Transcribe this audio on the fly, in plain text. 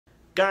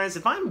Guys,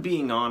 if I'm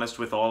being honest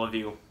with all of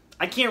you,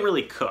 I can't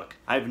really cook.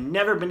 I've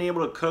never been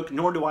able to cook,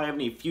 nor do I have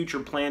any future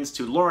plans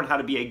to learn how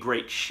to be a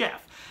great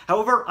chef.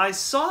 However, I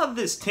saw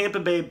this Tampa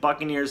Bay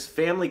Buccaneers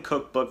family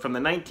cookbook from the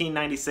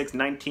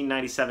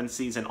 1996-1997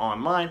 season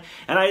online,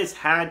 and I just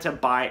had to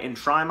buy and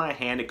try my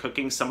hand at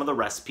cooking some of the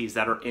recipes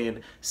that are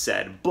in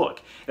said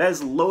book. It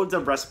has loads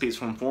of recipes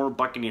from former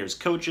Buccaneers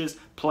coaches,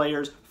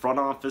 players, front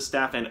office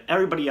staff, and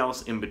everybody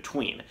else in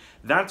between.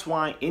 That's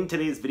why in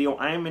today's video,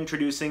 I am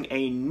introducing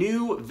a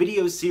new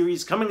video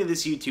series coming to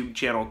this YouTube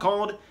channel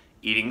called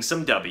Eating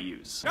Some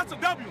W's. That's a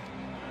W.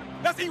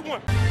 Let's eat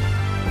one.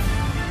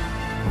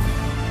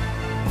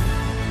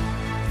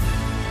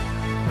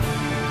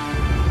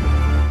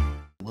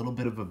 A little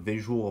bit of a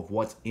visual of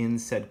what's in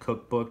said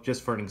cookbook.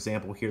 Just for an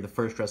example here, the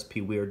first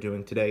recipe we are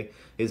doing today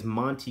is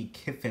Monte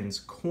Kiffin's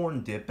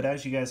corn dip. But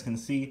as you guys can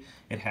see,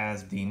 it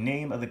has the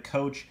name of the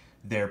coach,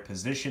 their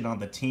position on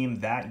the team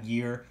that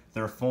year,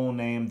 their full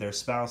name, their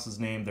spouse's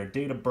name, their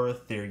date of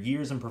birth, their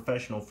years in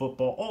professional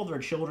football, all their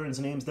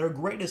children's names, their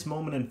greatest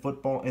moment in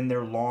football, and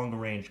their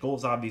long-range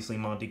goals. Obviously,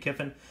 Monte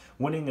Kiffin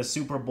winning a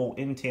Super Bowl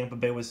in Tampa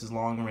Bay was his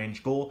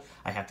long-range goal.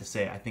 I have to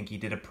say, I think he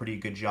did a pretty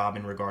good job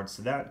in regards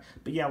to that.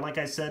 But yeah, like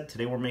I said,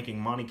 today we're making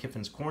Monte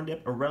Kiffin's corn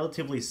dip, a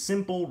relatively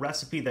simple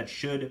recipe that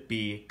should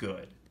be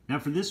good. Now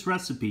for this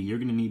recipe, you're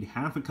going to need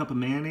half a cup of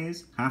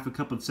mayonnaise, half a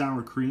cup of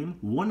sour cream,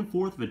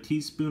 1/4 of a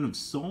teaspoon of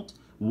salt,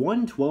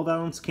 1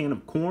 12-ounce can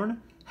of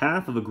corn,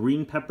 half of a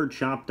green pepper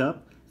chopped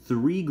up,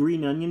 3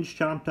 green onions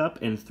chopped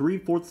up, and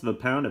 3/4 of a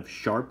pound of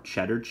sharp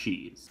cheddar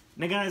cheese.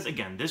 Now guys,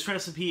 again, this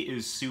recipe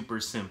is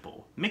super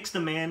simple. Mix the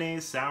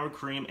mayonnaise, sour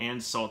cream,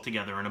 and salt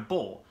together in a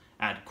bowl.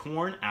 Add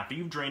corn, after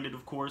you've drained it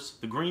of course,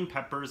 the green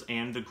peppers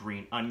and the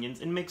green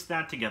onions, and mix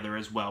that together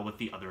as well with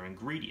the other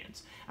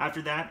ingredients.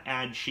 After that,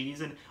 add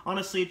cheese, and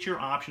honestly it's your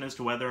option as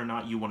to whether or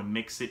not you want to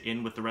mix it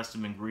in with the rest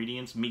of the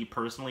ingredients. Me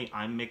personally,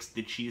 I mixed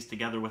the cheese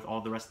together with all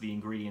the rest of the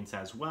ingredients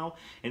as well,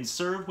 and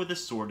serve with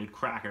assorted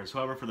crackers.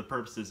 However, for the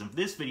purposes of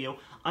this video,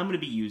 I'm going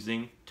to be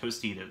using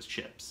Tostitos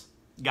chips.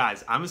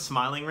 Guys, I'm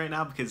smiling right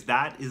now because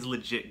that is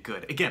legit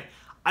good. Again,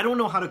 I don't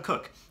know how to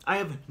cook. I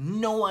have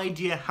no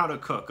idea how to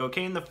cook,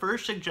 okay? And the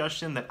first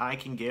suggestion that I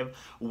can give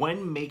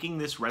when making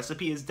this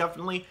recipe is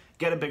definitely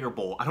get a bigger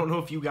bowl. I don't know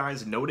if you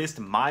guys noticed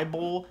my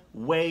bowl,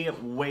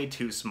 way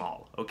too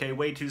small, okay?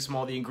 Way too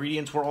small. The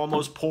ingredients were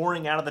almost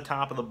pouring out of the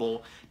top of the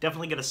bowl.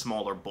 Definitely get a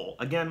smaller bowl.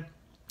 Again,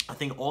 I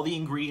think all the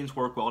ingredients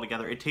work well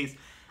together. It tastes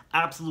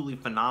absolutely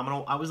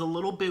phenomenal. I was a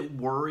little bit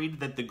worried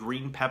that the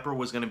green pepper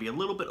was going to be a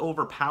little bit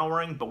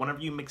overpowering, but whenever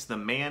you mix the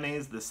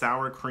mayonnaise, the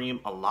sour cream,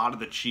 a lot of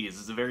the cheese,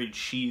 it's a very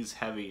cheese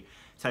heavy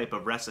type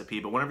of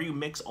recipe, but whenever you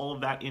mix all of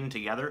that in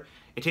together,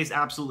 it tastes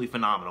absolutely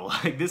phenomenal.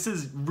 Like, this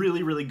is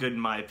really good in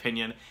my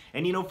opinion.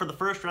 And you know, for the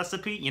first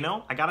recipe, you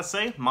know, I gotta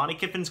say, Monte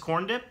Kiffin's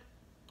corn dip,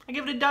 I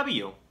give it a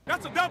W.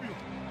 That's a W.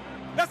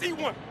 Let's eat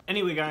one.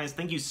 Anyway guys,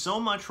 thank you so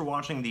much for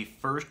watching the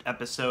first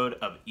episode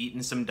of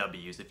Eating Some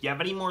W's. If you have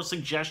any more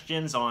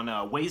suggestions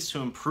on ways to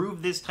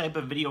improve this type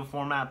of video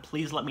format,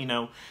 please let me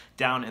know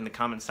down in the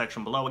comment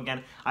section below.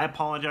 Again, I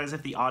apologize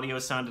if the audio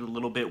sounded a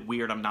little bit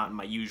weird. I'm not in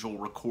my usual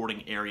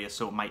recording area,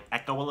 so it might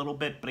echo a little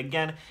bit. But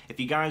again, if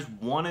you guys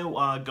want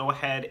to go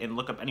ahead and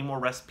look up any more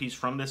recipes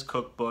from this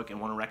cookbook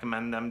and want to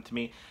recommend them to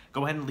me,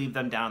 go ahead and leave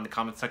them down in the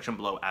comment section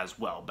below as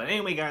well. But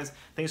anyway guys,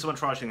 thanks so much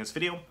for watching this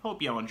video.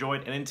 Hope you all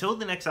enjoyed. And until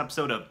the next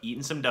episode of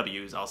Eating Some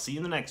W's, I'll see you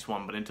in the next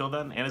one. But until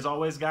then, and as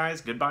always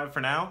guys, goodbye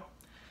for now,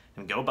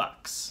 and go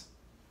Bucs.